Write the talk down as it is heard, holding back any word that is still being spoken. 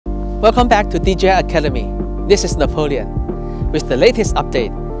Welcome back to DJI Academy. This is Napoleon. With the latest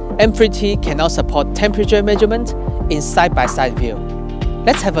update, M3T can now support temperature measurement in side-by-side view.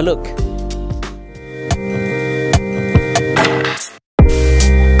 Let's have a look.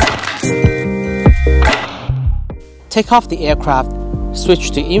 Take off the aircraft, switch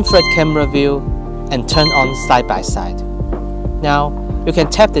to infrared camera view, and turn on side-by-side. Now, you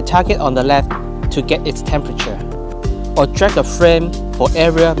can tap the target on the left to get its temperature, or drag the frame for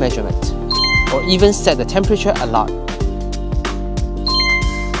area measurement, or even set the temperature alarm.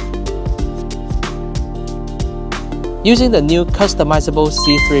 Using the new customizable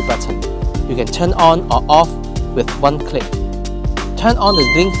C3 button, you can turn on or off with one click. Turn on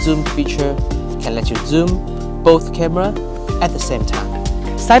the link zoom feature can let you zoom both cameras at the same time.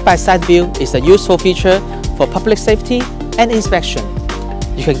 Side-by-side view is a useful feature for public safety and inspection.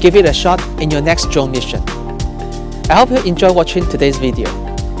 You can give it a shot in your next drone mission. I hope you enjoyed watching today's video.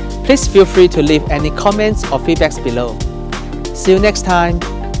 Please feel free to leave any comments or feedbacks below. See you next time.